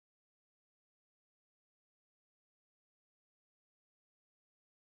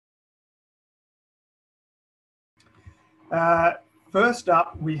Uh, First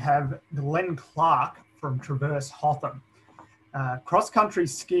up, we have Glen Clark from Traverse Hotham. Cross-country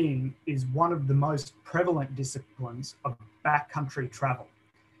skiing is one of the most prevalent disciplines of backcountry travel.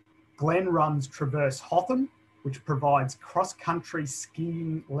 Glen runs Traverse Hotham, which provides cross-country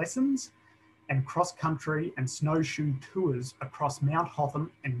skiing lessons and cross-country and snowshoe tours across Mount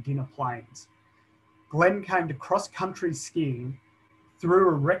Hotham and Dinner Plains. Glen came to cross-country skiing through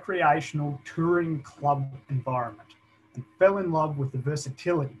a recreational touring club environment and fell in love with the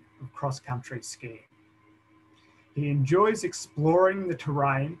versatility of cross-country skiing. He enjoys exploring the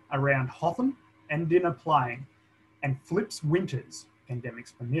terrain around Hotham and Dinner Plain and flips winters,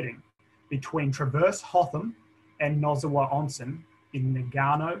 pandemics permitting, between Traverse Hotham and Nozawa Onsen in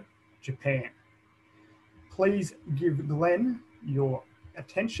Nagano, Japan. Please give Glen your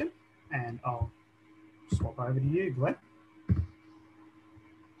attention and I'll swap over to you, Glen.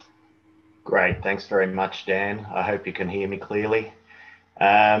 Great, thanks very much, Dan. I hope you can hear me clearly.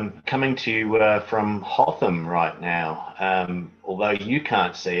 Coming to you from Hotham right now, although you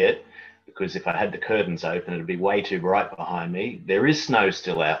can't see it, because if I had the curtains open, it'd be way too bright behind me. There is snow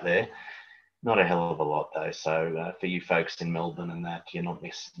still out there, not a hell of a lot though. So for you folks in Melbourne and that, you're not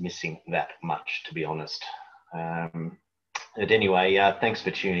missing that much, to be honest. But anyway, thanks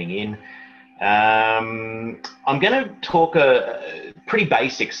for tuning in. I'm going to talk pretty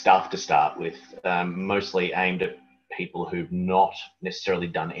basic stuff to start with, mostly aimed at people who've not necessarily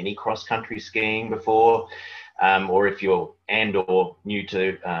done any cross-country skiing before, or if you're or new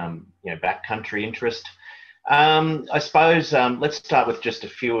to backcountry interest. I suppose let's start with just a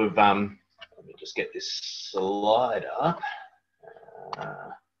few of. Let me just get this slide up.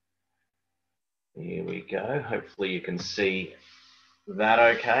 Here we go. Hopefully you can see that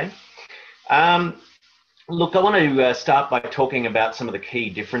okay. Look, I want to start by talking about some of the key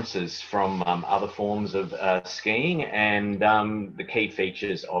differences from other forms of skiing and the key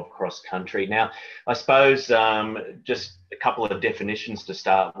features of cross-country. Now, I suppose just a couple of definitions to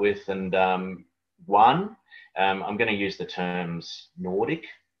start with. And one, I'm going to use the terms Nordic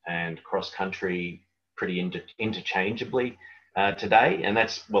and cross-country pretty interchangeably today. And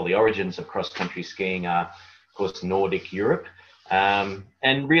that's, well, the origins of cross-country skiing are, of course, Nordic Europe.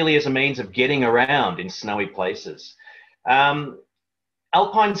 And really as a means of getting around in snowy places.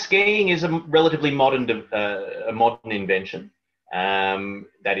 Alpine skiing is a relatively modern invention.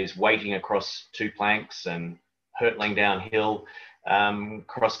 That is wading across two planks and hurtling downhill.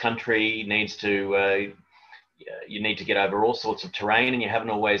 Cross country needs to, you need to get over all sorts of terrain and you haven't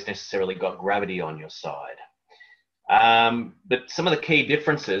always necessarily got gravity on your side. But some of the key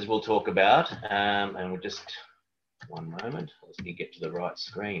differences we'll talk about, and we'll just, one moment, let me get to the right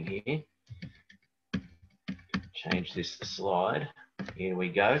screen here. Change this slide. Here we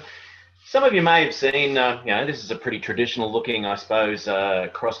go. Some of you may have seen, this is a pretty traditional looking, I suppose,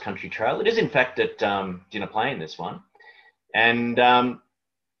 cross-country trail. It is in fact at Dinner Plain, this one. And, I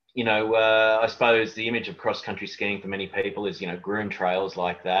suppose the image of cross-country skiing for many people is, groomed trails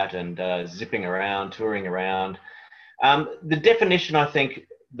like that and zipping around, touring around. The definition, I think,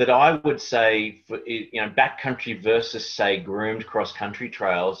 that I would say for backcountry versus say groomed cross-country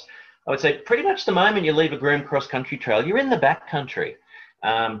trails, I would say pretty much the moment you leave a groomed cross-country trail, you're in the backcountry.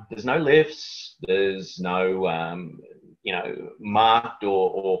 There's no lifts, there's no marked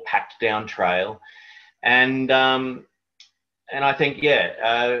or packed down trail, and I think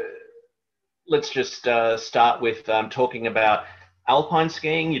let's just start with talking about alpine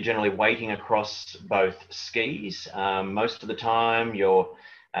skiing. You're generally wading across both skis. Most of the time you're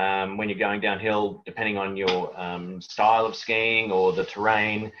when you're going downhill, depending on your style of skiing or the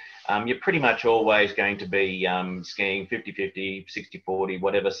terrain, you're pretty much always going to be skiing 50-50, 60-40,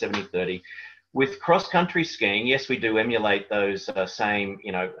 whatever, 70-30. With cross-country skiing, yes, we do emulate those same,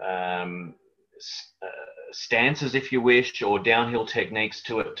 stances, if you wish, or downhill techniques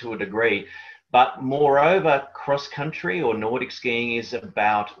to a degree. But moreover, cross-country or Nordic skiing is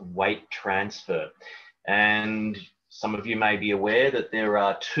about weight transfer. And some of you may be aware that there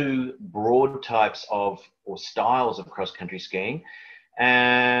are two broad types of or styles of cross-country skiing,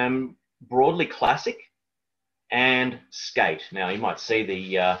 broadly classic and skate. Now you might see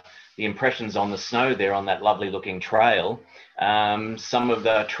the impressions on the snow there on that lovely looking trail. Some of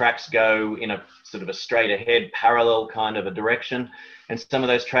the tracks go in a sort of a straight ahead parallel kind of a direction, and some of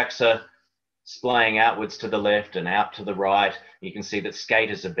those tracks are splaying outwards to the left and out to the right. You can see that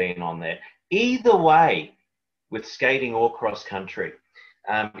skaters have been on there. Either way, with skating or cross country,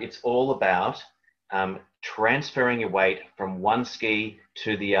 it's all about transferring your weight from one ski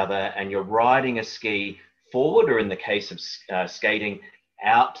to the other, and you're riding a ski forward, or in the case of skating,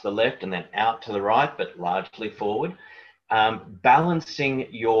 out to the left and then out to the right, but largely forward. balancing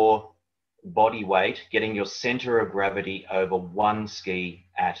your body weight, getting your center of gravity over one ski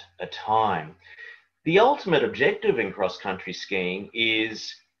at a time. The ultimate objective in cross-country skiing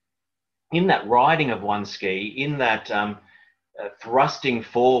is in that riding of one ski, in that thrusting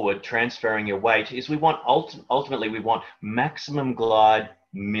forward, transferring your weight, is we want ultimately we want maximum glide,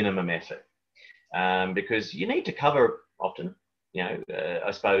 minimum effort, because you need to cover often,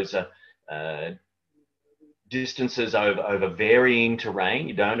 I suppose, distances over varying terrain.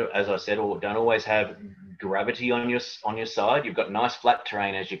 You don't, as I said, don't always have gravity on your side. You've got nice flat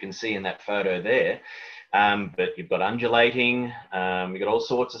terrain, as you can see in that photo there, but you've got undulating, you've got all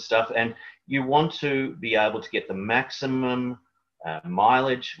sorts of stuff, and you want to be able to get the maximum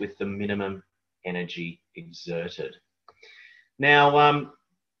mileage with the minimum energy exerted. Now,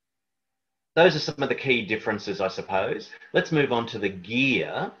 those are some of the key differences, I suppose. Let's move on to the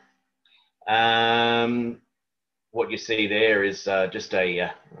gear. What you see there is just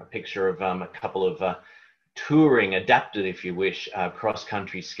a picture of a couple of touring, adapted, if you wish,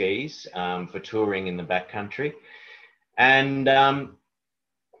 cross-country skis for touring in the backcountry. And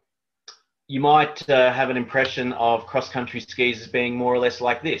you might have an impression of cross-country skis as being more or less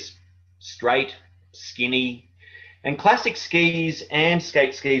like this: straight, skinny. And classic skis and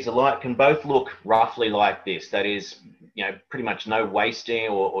skate skis alike can both look roughly like this. That is, pretty much no wasting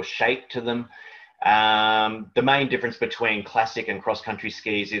or shape to them. The main difference between classic and cross-country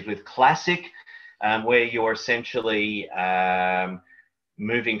skis is with classic, where you're essentially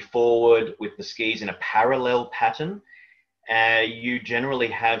moving forward with the skis in a parallel pattern, you generally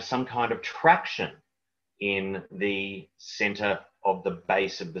have some kind of traction in the center of the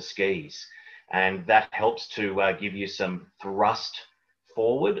base of the skis. And that helps to give you some thrust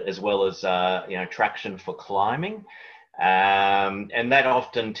forward, as well as traction for climbing. And that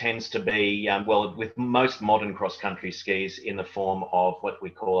often tends to be, well, with most modern cross-country skis, in the form of what we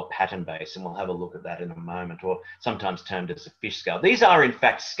call a pattern base, and we'll have a look at that in a moment, or sometimes termed as a fish scale. These are in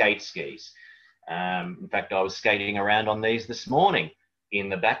fact skate skis. In fact, I was skating around on these this morning in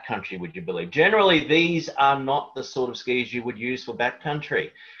the backcountry, would you believe? Generally, these are not the sort of skis you would use for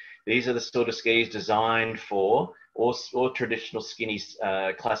backcountry. These are the sort of skis designed for, or traditional skinny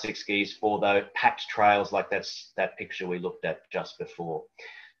classic skis for those packed trails like that picture we looked at just before.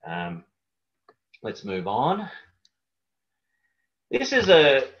 Let's move on. This is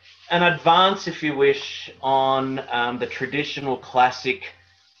an advance, if you wish, on the traditional classic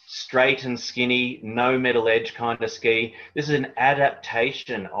straight and skinny, no metal edge kind of ski. This is an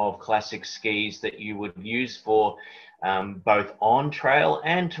adaptation of classic skis that you would use for both on trail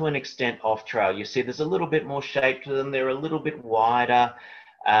and to an extent off trail. You see there's a little bit more shape to them. They're a little bit wider.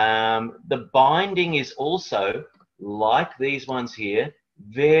 The binding is also, like these ones here,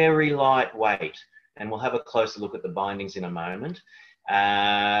 very lightweight. And we'll have a closer look at the bindings in a moment.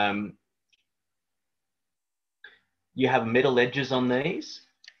 You have metal edges on these,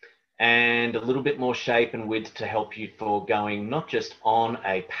 and a little bit more shape and width to help you for going not just on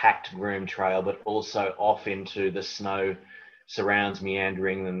a packed groomed trail, but also off into the snow surrounds,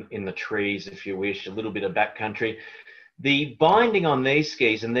 meandering them in the trees, if you wish, a little bit of backcountry. The binding on these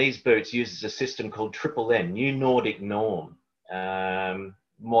skis and these boots uses a system called Triple N, New Nordic Norm,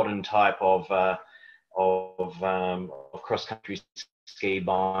 modern type of cross-country ski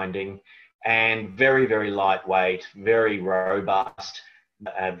binding, and very, very lightweight, very robust.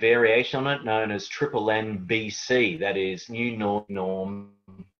 A variation on it known as Triple N BC, that is New Norm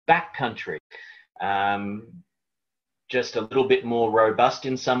Backcountry. Just a little bit more robust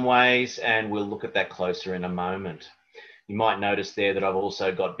in some ways, and we'll look at that closer in a moment. You might notice there that I've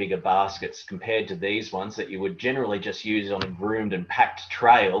also got bigger baskets compared to these ones that you would generally just use on a groomed and packed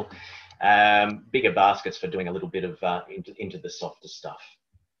trail. Bigger baskets for doing a little bit of into the softer stuff.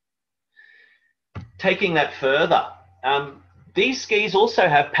 Taking that further, these skis also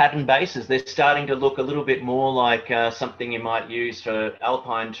have pattern bases. They're starting to look a little bit more like something you might use for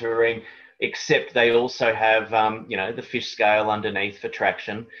alpine touring, except they also have, the fish scale underneath for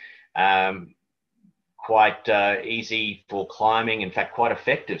traction. Quite easy for climbing, in fact, quite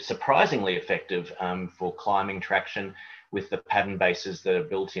effective, surprisingly effective for climbing traction with the pattern bases that are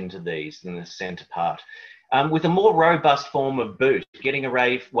built into these in the center part. With a more robust form of boot, getting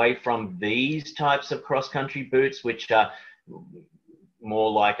away from these types of cross-country boots, which are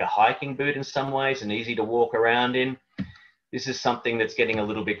more like a hiking boot in some ways and easy to walk around in. This is something that's getting a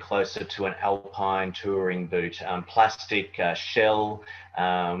little bit closer to an alpine touring boot. Plastic shell,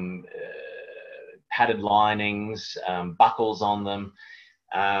 padded linings, buckles on them,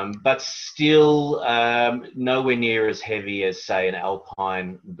 but still nowhere near as heavy as, say, an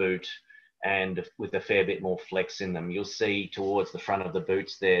alpine boot and with a fair bit more flex in them. You'll see towards the front of the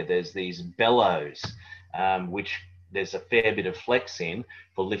boots there's these bellows, which there's a fair bit of flex in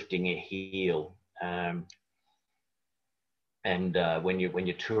for lifting your heel. When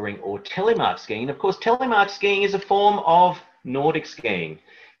you're touring or telemark skiing, of course, telemark skiing is a form of Nordic skiing,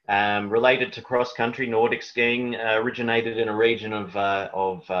 related to cross-country. Nordic skiing originated in a region of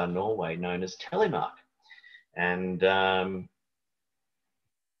Norway known as Telemark, and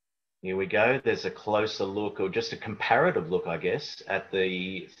here we go. There's a closer look, or just a comparative look, I guess, at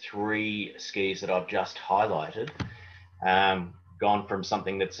the 3 skis that I've just highlighted. Gone from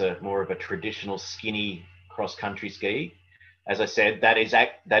something that's more of a traditional skinny cross-country ski. As I said, that is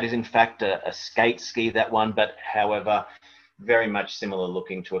in fact a skate ski, that one, but however, very much similar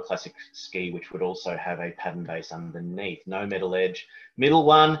looking to a classic ski, which would also have a pattern base underneath. No metal edge. Middle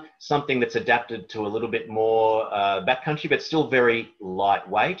one, something that's adapted to a little bit more backcountry, but still very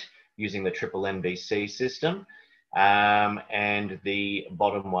lightweight, using the triple NBC system. And the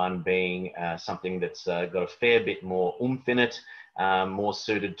bottom one being something that's got a fair bit more oomph in it, more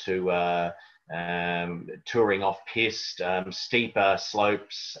suited to touring off-piste, steeper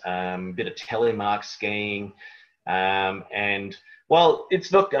slopes, bit of telemark skiing. And while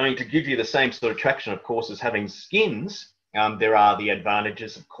it's not going to give you the same sort of traction, of course, as having skins, there are the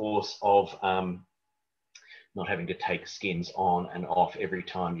advantages, of course, of not having to take skins on and off every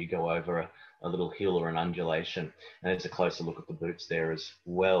time you go over a little hill or an undulation. And there's a closer look at the boots there as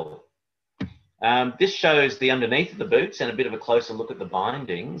well. This shows the underneath of the boots and a bit of a closer look at the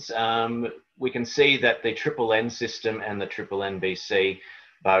bindings. We can see that the triple N system and the triple NBC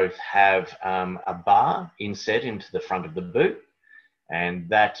both have a bar inset into the front of the boot, and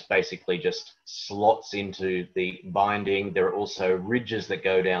that basically just slots into the binding. There are also ridges that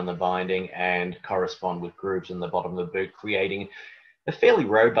go down the binding and correspond with grooves in the bottom of the boot, creating a fairly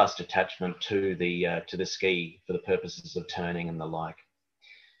robust attachment to the ski for the purposes of turning and the like.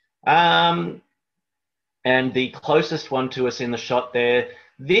 And the closest one to us in the shot there,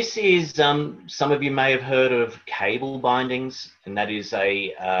 this is, some of you may have heard of cable bindings, and that is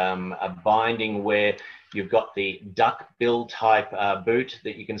a binding where you've got the duck bill type boot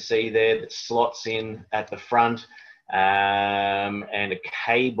that you can see there that slots in at the front, and a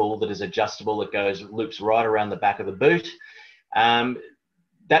cable that is adjustable that loops right around the back of the boot.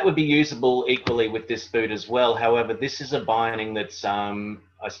 That would be usable equally with this boot as well. However, this is a binding that's, I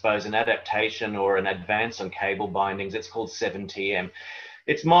suppose, an adaptation or an advance on cable bindings. It's called 7TM.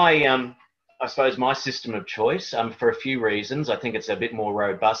 It's my, I suppose, my system of choice for a few reasons. I think it's a bit more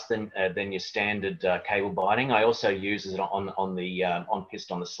robust than your standard cable binding. I also use it on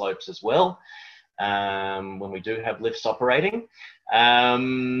piste on the slopes as well, when we do have lifts operating.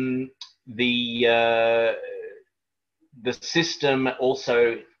 The system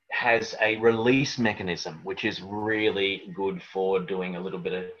also has a release mechanism, which is really good for doing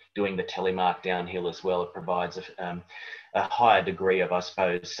the telemark downhill as well. It provides a higher degree of, I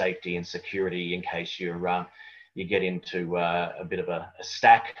suppose, safety and security in case you get into a bit of a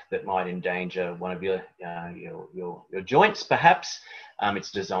stack that might endanger one of your joints, perhaps.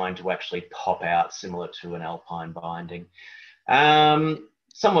 It's designed to actually pop out, similar to an alpine binding.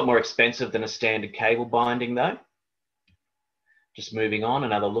 Somewhat more expensive than a standard cable binding, though. Just moving on,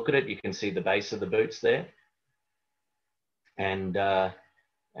 another look at it. You can see the base of the boots there, and a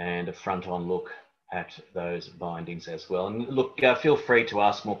front-on look at those bindings as well. And look, feel free to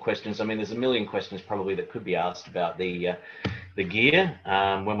ask more questions. I mean, there's a million questions probably that could be asked about the gear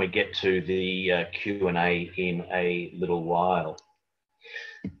when we get to the Q&A in a little while.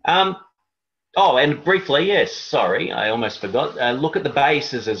 Oh, and briefly, yes, sorry, I almost forgot. Look at the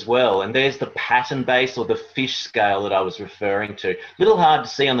bases as well. And there's the pattern base, or the fish scale that I was referring to. A little hard to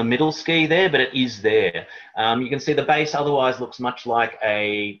see on the middle ski there, but it is there. You can see the base otherwise looks much like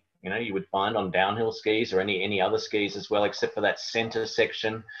you would find on downhill skis or any other skis as well, except for that center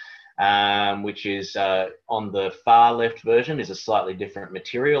section, which is on the far left version is a slightly different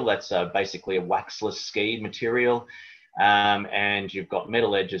material. That's basically a waxless ski material. And you've got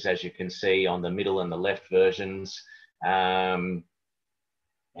metal edges, as you can see, on the middle and the left versions. That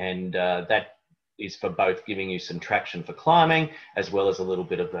is for both giving you some traction for climbing, as well as a little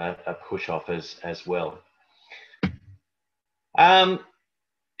bit of a push off as well.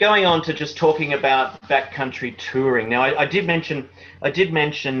 Going on to just talking about backcountry touring. Now, I did mention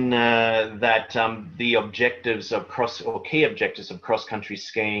that the objectives of key objectives of cross-country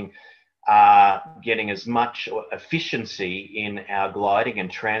skiing are getting as much efficiency in our gliding and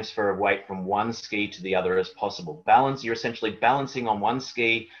transfer of weight from one ski to the other as possible. You're essentially balancing on one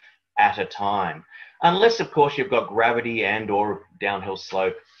ski at a time. Unless, of course, you've got gravity and or downhill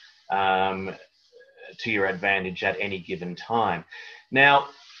slope to your advantage at any given time. Now,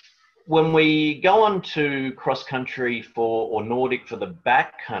 when we go on to cross country or Nordic for the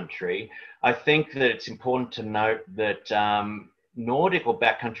backcountry, I think that it's important to note that Nordic or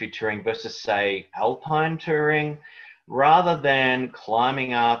backcountry touring versus, say, alpine touring, rather than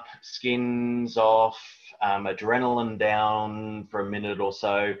climbing up, skins off, adrenaline down for a minute or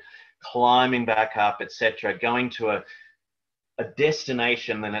so, climbing back up, etc., going to a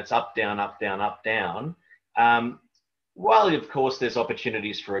destination, then it's up, down, up, down, up, down. While, of course, there's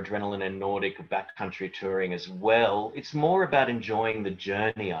opportunities for adrenaline and Nordic backcountry touring as well, it's more about enjoying the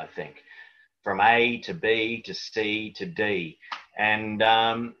journey, I think, from A to B to C to D. And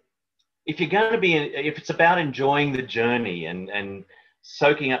if it's about enjoying the journey and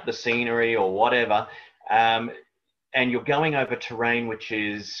soaking up the scenery or whatever, and you're going over terrain which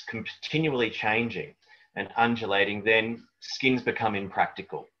is continually changing and undulating, then skins become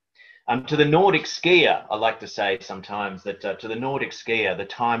impractical. To the Nordic skier, I like to say sometimes that to the Nordic skier, the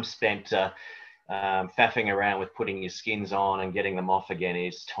time spent faffing around with putting your skins on and getting them off again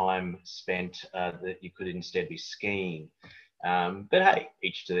is time spent that you could instead be skiing. But hey,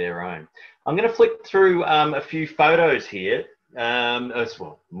 each to their own. I'm going to flick through a few photos here, as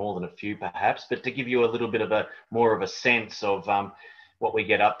well, more than a few perhaps, but to give you a little bit of more of a sense of what we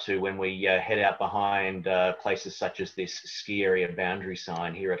get up to when we head out behind places such as this ski area boundary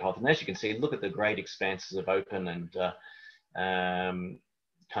sign here at Hotham. As you can see, look at the great expanses of open and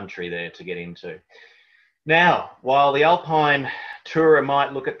country there to get into. Now, while the alpine tourer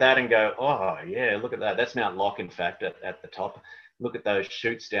might look at that and go, oh yeah, look at that. That's Mount Loch, in fact, at the top. Look at those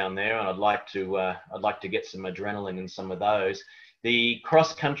chutes down there, and I'd like to get some adrenaline in some of those. The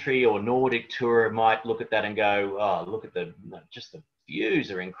cross-country or Nordic tourer might look at that and go, oh, look at just the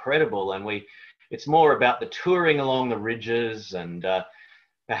views are incredible, and it's more about the touring along the ridges, and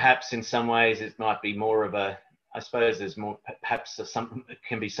perhaps in some ways it might be more of a, I suppose there's more, perhaps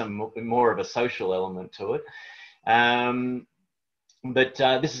can be some more of a social element to it. But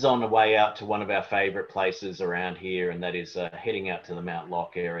this is on the way out to one of our favourite places around here, and that is heading out to the Mount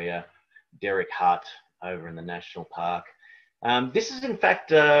Loch area, Derrick Hut over in the National Park. This is in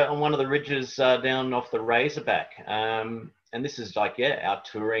fact on one of the ridges down off the Razorback. And this is like, yeah, our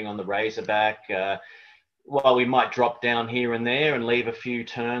touring on the Razorback. While we might drop down here and there and leave a few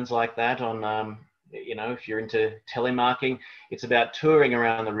turns like that on, you know, if you're into telemarking, it's about touring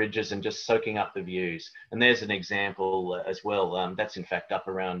around the ridges and just soaking up the views. And there's an example as well. That's in fact up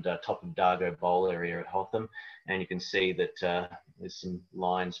around top of Dargo Bowl area at Hotham. And you can see that there's some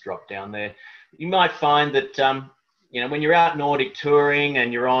lines dropped down there. You might find that, you know, when you're out Nordic touring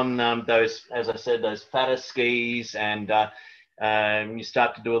and you're on those, as I said, those fatter skis, and you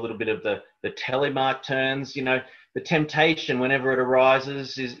start to do a little bit of the telemark turns, you know, the temptation whenever it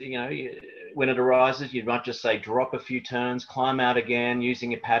arises is, you know, when it arises, you might just say, drop a few turns, climb out again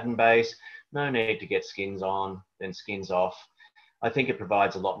using your pattern base. No need to get skins on, then skins off. I think it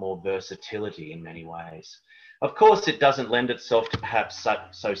provides a lot more versatility in many ways. Of course, it doesn't lend itself to perhaps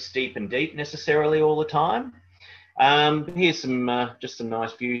so steep and deep necessarily all the time. Here's some just some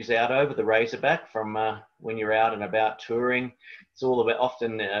nice views out over the Razorback from when you're out and about touring. It's all about,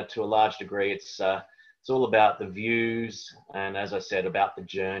 often to a large degree, it's all about the views, and as I said, about the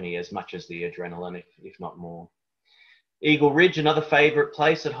journey as much as the adrenaline, if not more. Eagle Ridge, another favourite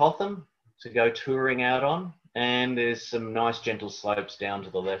place at Hotham to go touring out on, and there's some nice gentle slopes down to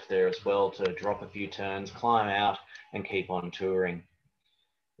the left there as well to drop a few turns, climb out and keep on touring.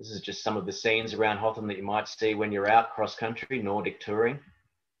 This is just some of the scenes around Hotham that you might see when you're out cross-country, Nordic touring.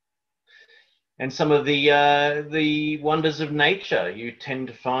 And some of the wonders of nature you tend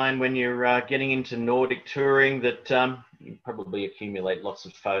to find when you're getting into Nordic touring, that you probably accumulate lots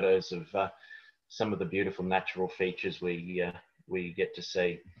of photos of some of the beautiful natural features we get to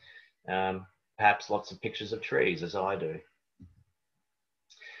see. Perhaps lots of pictures of trees, as I do.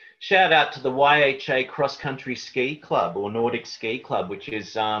 Shout out to the YHA Cross Country Ski Club, or Nordic Ski Club, which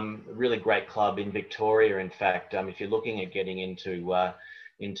is a really great club in Victoria. In fact, if you're looking at getting into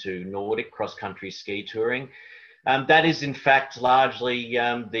Nordic cross country ski touring, that is in fact largely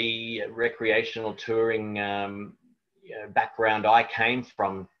the recreational touring background I came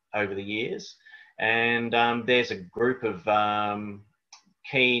from over the years. And there's a group of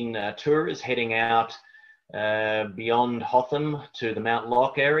keen tourers heading out beyond Hotham to the Mount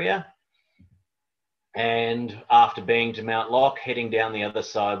Loch area, and after being to Mount Loch, heading down the other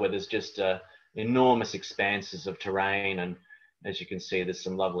side where there's just enormous expanses of terrain, and as you can see, there's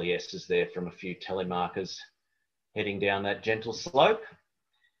some lovely S's there from a few telemarkers heading down that gentle slope.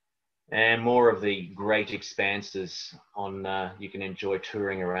 and more of the great expanses on, you can enjoy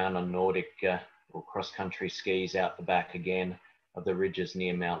touring around on Nordic or cross-country skis out the back again of the ridges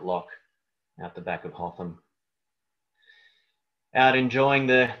near Mount Loch, out the back of Hotham. Out enjoying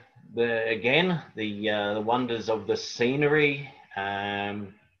the wonders of the scenery.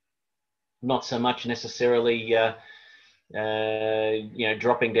 Not so much necessarily, you know,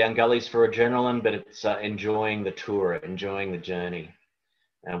 dropping down gullies for adrenaline, but it's enjoying the tour, enjoying the journey.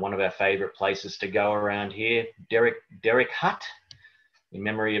 And one of our favourite places to go around here, Derrick Hut, in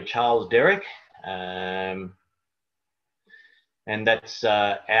memory of Charles Derrick. And that's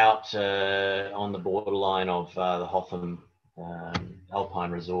out on the borderline of the Hotham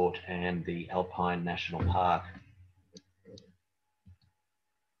Alpine Resort and the Alpine National Park.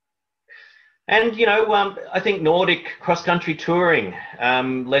 And, you know, I think Nordic cross-country touring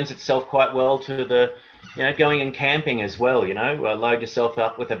lends itself quite well to the, you know, going and camping as well, you know. Load yourself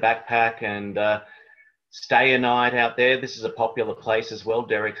up with a backpack and stay a night out there. This is a popular place as well,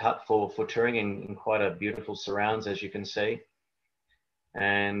 Derrick Hut, for touring in quite a beautiful surrounds, as you can see.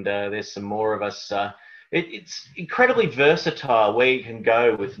 And there's some more of us. It's incredibly versatile where you can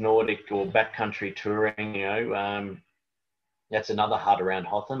go with Nordic or backcountry touring, you know. That's another hut around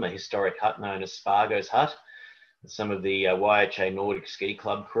Hotham, a historic hut known as Spargo's Hut. Some of the YHA Nordic Ski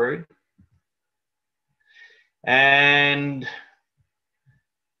Club crew. And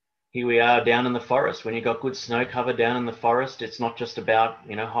here we are down in the forest. When you've got good snow cover down in the forest, it's not just about,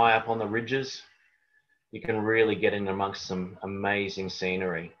 you know, high up on the ridges. You can really get in amongst some amazing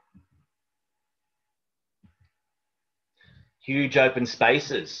scenery. Huge open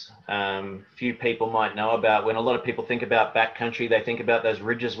spaces. Few people might know about. When a lot of people think about backcountry, they think about those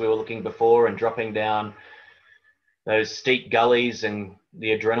ridges we were looking before and dropping down those steep gullies and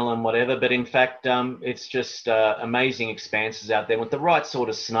the adrenaline, whatever. But in fact, it's just amazing expanses out there with the right sort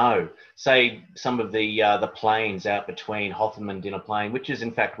of snow. Say some of the plains out between Hotham and Dinner Plain, which is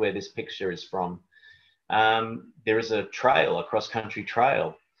in fact where this picture is from. There is a trail, a cross-country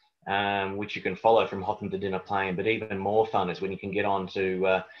trail, which you can follow from Hotham to Dinner Plain. But even more fun is when you can get on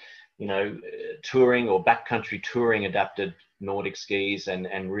to, you know, touring or backcountry touring adapted Nordic skis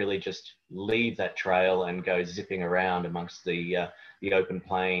and really just leave that trail and go zipping around amongst the open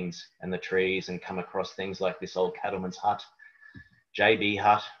plains and the trees and come across things like this old cattleman's hut, JB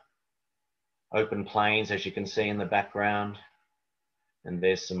hut, open plains, as you can see in the background. And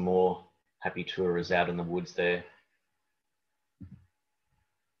there's some more happy tourers out in the woods there.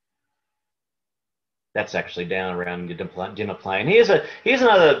 That's actually down around Dinner Plain. Here's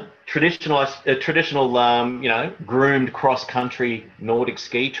another traditional, you know, groomed cross-country Nordic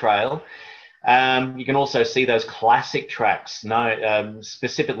ski trail. You can also see those classic tracks,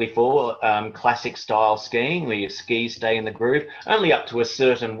 specifically for classic style skiing, where your skis stay in the groove, only up to a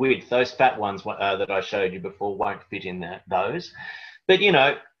certain width. Those fat ones that I showed you before won't fit in those. But, you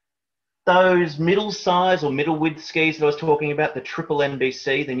know, those middle size or middle width skis that I was talking about, the triple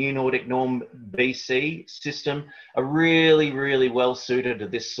NBC, the new Nordic Norm BC system, are really, really well suited to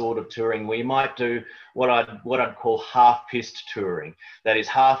this sort of touring, where you might do what I'd call half piste touring. That is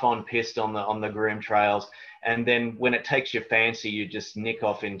half on piste on the groom trails, and then when it takes your fancy, you just nick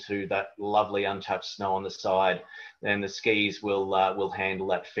off into that lovely untouched snow on the side, and the skis will handle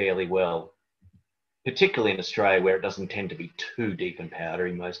that fairly well. Particularly in Australia, where it doesn't tend to be too deep and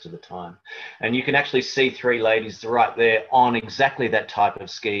powdery most of the time. And you can actually see three ladies right there on exactly that type of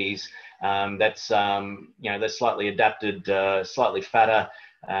skis. That's, you know, they're slightly adapted, slightly fatter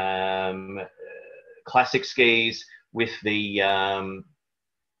classic skis with the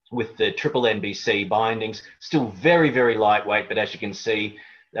triple NBC bindings. Still very, very lightweight, but as you can see,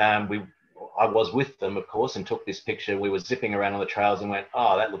 I was with them, of course, and took this picture. We were zipping around on the trails and went,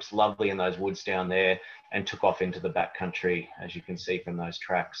 oh, that looks lovely in those woods down there, and took off into the backcountry, as you can see from those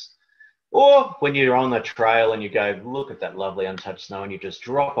tracks. Or when you're on the trail and you go, look at that lovely untouched snow, and you just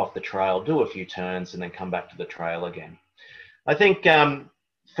drop off the trail, do a few turns, and then come back to the trail again. I think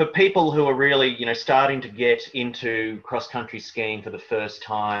for people who are really, you know, starting to get into cross-country skiing for the first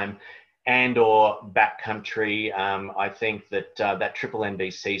time, and or backcountry, I think that that triple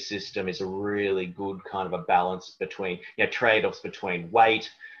NBC system is a really good kind of a balance between, you know, trade-offs between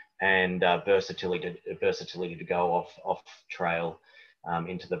weight and versatility to go off trail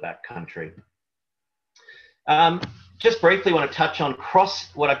into the backcountry. Just briefly want to touch on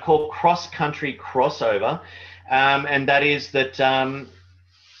what I call cross-country crossover, and that is that I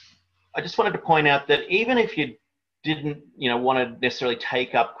just wanted to point out that even if you didn't, you know, want to necessarily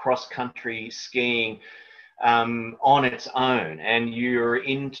take up cross-country skiing on its own, and you're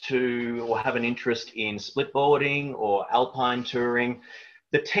into or have an interest in splitboarding or alpine touring,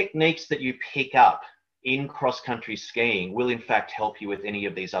 the techniques that you pick up in cross-country skiing will in fact help you with any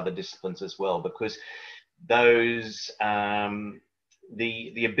of these other disciplines as well, because those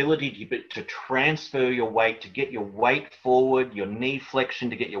the ability to transfer your weight, to get your weight forward, your knee flexion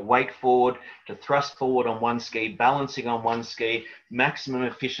to get your weight forward, to thrust forward on one ski, balancing on one ski, maximum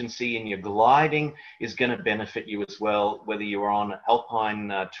efficiency in your gliding is going to benefit you as well, whether you're on alpine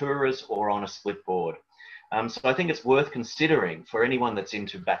tourers or on a split board. So I think it's worth considering for anyone that's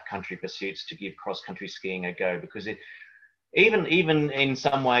into backcountry pursuits to give cross-country skiing a go, because it even in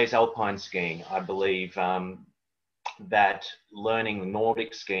some ways alpine skiing, I believe that learning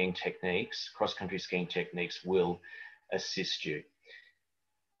Nordic skiing techniques, cross-country skiing techniques, will assist you.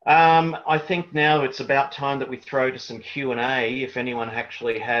 I think now it's about time that we throw to some Q&A if anyone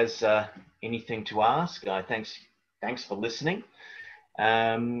actually has anything to ask. Thanks for listening.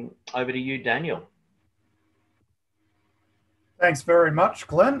 Over to you, Daniel. Thanks very much,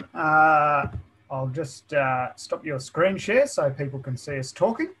 Glenn. I'll just stop your screen share so people can see us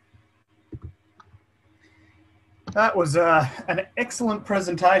talking. That was an excellent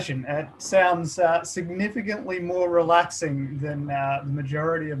presentation. It sounds significantly more relaxing than the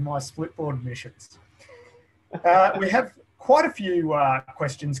majority of my splitboard missions. We have quite a few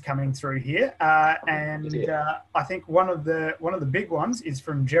questions coming through here, and I think one of the big ones is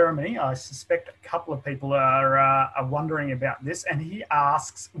from Jeremy. I suspect a couple of people are wondering about this, and he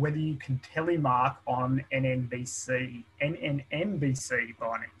asks whether you can telemark on NNBC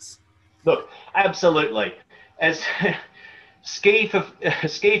bindings. Look, absolutely. As ski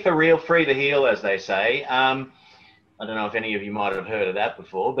for real, free to heal, as they say. I don't know if any of you might have heard of that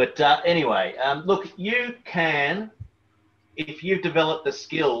before, but anyway, look, you can, if you've developed the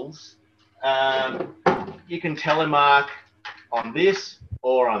skills, you can telemark on this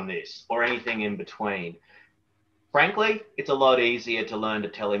or anything in between. Frankly, it's a lot easier to learn to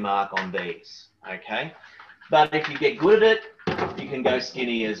telemark on these, okay? But if you get good at it, you can go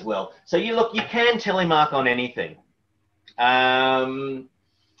skinny as well. So you can telemark on anything. I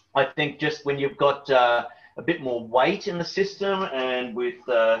think just when you've got a bit more weight in the system, and with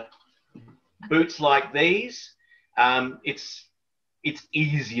boots like these, it's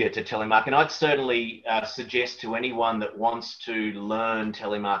easier to telemark. And I'd certainly suggest to anyone that wants to learn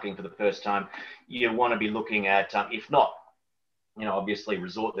telemarking for the first time, you want to be looking at, if not, obviously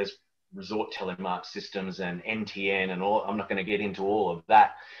there's resort telemark systems and NTN and all. I'm not going to get into all of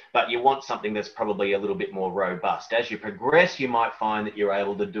that, but you want something that's probably a little bit more robust. As you progress, you might find that you're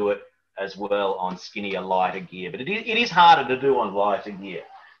able to do it as well on skinnier, lighter gear, but it is harder to do on lighter gear,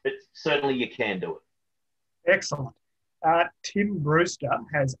 but certainly you can do it. Excellent. Tim Brewster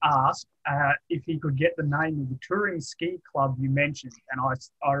has asked if he could get the name of the touring ski club you mentioned, and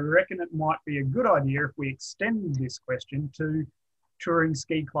I reckon it might be a good idea if we extend this question to touring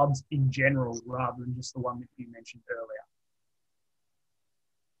ski clubs in general, rather than just the one that you mentioned earlier.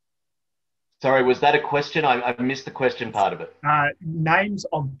 Sorry, was that a question? I missed the question part of it. Names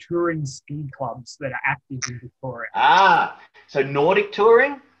of touring ski clubs that are active in Victoria. So Nordic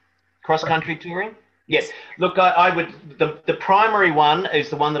touring, cross-country touring? Yes. Look, I would, the primary one is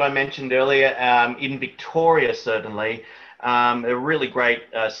the one that I mentioned earlier, in Victoria, certainly. A really great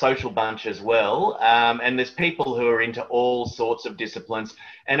social bunch as well, and there's people who are into all sorts of disciplines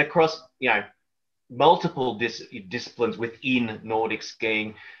and across multiple disciplines within Nordic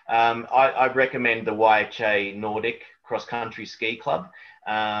skiing. I recommend the YHA Nordic Cross Country Ski Club.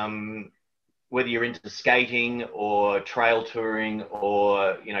 Whether you're into skating or trail touring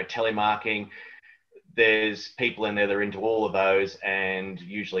or telemarking, there's people in there that are into all of those, and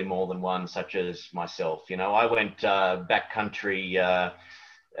usually more than one, such as myself. I went backcountry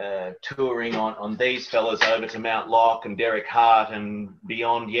touring on these fellas over to Mount Locke and Derek Hart and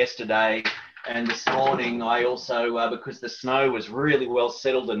beyond yesterday. And this morning I also, because the snow was really well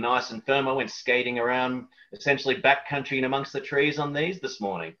settled and nice and firm, I went skating around essentially backcountry and amongst the trees on these this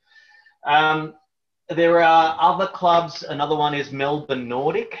morning. There are other clubs. Another one is Melbourne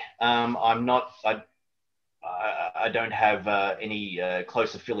Nordic. I don't have any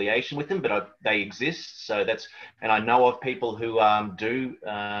close affiliation with them, but they exist. So and I know of people who do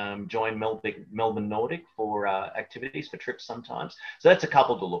join Melbourne Nordic for activities, for trips sometimes. So that's a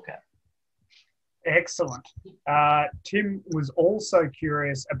couple to look at. Excellent. Tim was also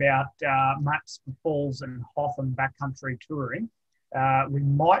curious about maps for Falls and Hotham backcountry touring. We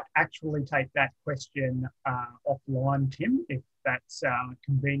might actually take that question offline, Tim, if that's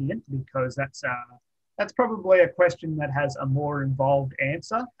convenient, because that's probably a question that has a more involved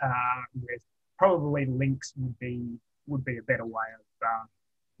answer. With probably links would be a better way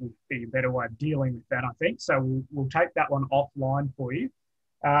of dealing with that, I think. So we'll take that one offline for you.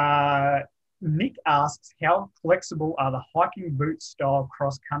 Nick asks, how flexible are the hiking boot style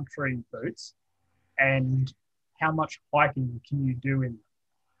cross-country boots, and how much hiking can you do in them?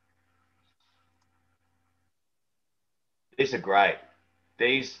 These are great.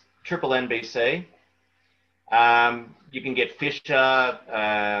 These triple NBC. You can get Fisher,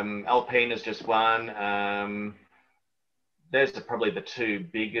 Alpine is just one. Those are probably the two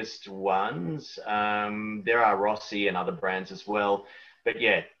biggest ones. There are Rossi and other brands as well. But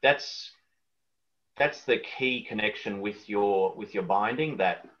yeah, that's the key connection with your binding,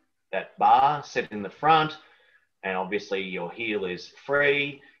 that bar set in the front, and obviously your heel is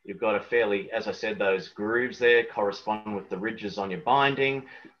free. You've got a fairly, as I said, those grooves there correspond with the ridges on your binding.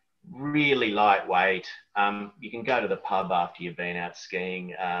 Really lightweight. You can go to the pub after you've been out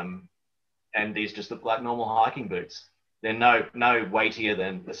skiing, and these just look like normal hiking boots. They're no weightier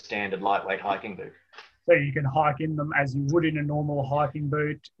than the standard lightweight hiking boot. So you can hike in them as you would in a normal hiking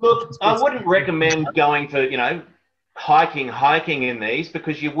boot. Look, I wouldn't recommend going for, hiking in these,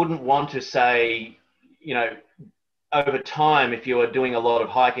 because you wouldn't want to say, over time, if you are doing a lot of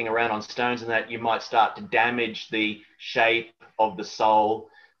hiking around on stones and that, you might start to damage the shape of the sole,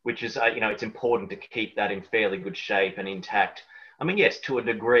 which is, it's important to keep that in fairly good shape and intact. I mean, yes, to a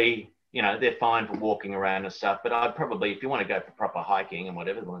degree, they're fine for walking around and stuff, but I'd probably, if you want to go for proper hiking and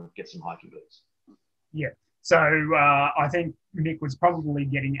whatever, get some hiking boots. Yeah. So I think Nick was probably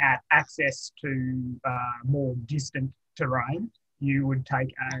getting at access to more distant terrain. You would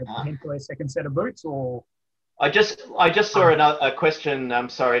take potentially a second set of boots, or? I just saw a question.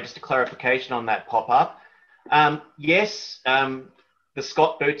 Sorry, just a clarification on that pop up. Yes, the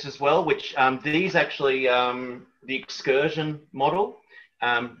Scott boots as well, which these actually the excursion model,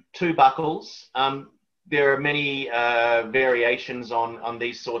 2 buckles. There are many variations on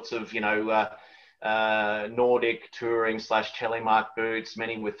these sorts of Nordic touring / telemark boots,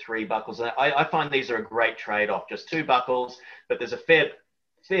 many with 3 buckles. I find these are a great trade-off. Just 2 buckles, but there's a fair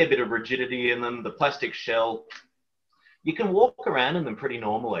bit of rigidity in them. The plastic shell, you can walk around in them pretty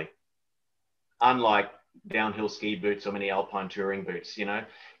normally, unlike downhill ski boots or many alpine touring boots.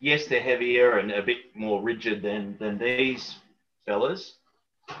 Yes, they're heavier and a bit more rigid than these fellas,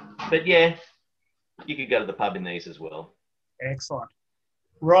 but yeah, you could go to the pub in these as well. Excellent.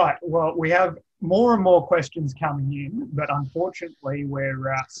 Right. Well, we have more and more questions coming in, but unfortunately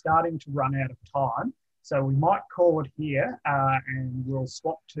we're starting to run out of time. So we might call it here and we'll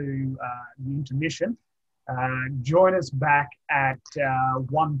swap to the intermission. Join us back at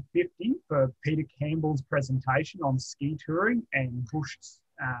 1:50 for Peter Campbell's presentation on ski touring and bush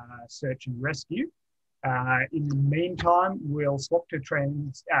search and rescue. In the meantime, we'll swap to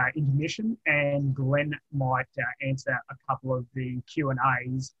intermission, and Glenn might answer a couple of the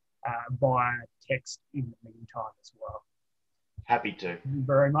Q&As via text in the meantime as well. Happy to. Thank you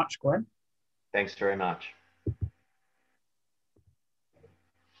very much, Glenn. Thanks very much.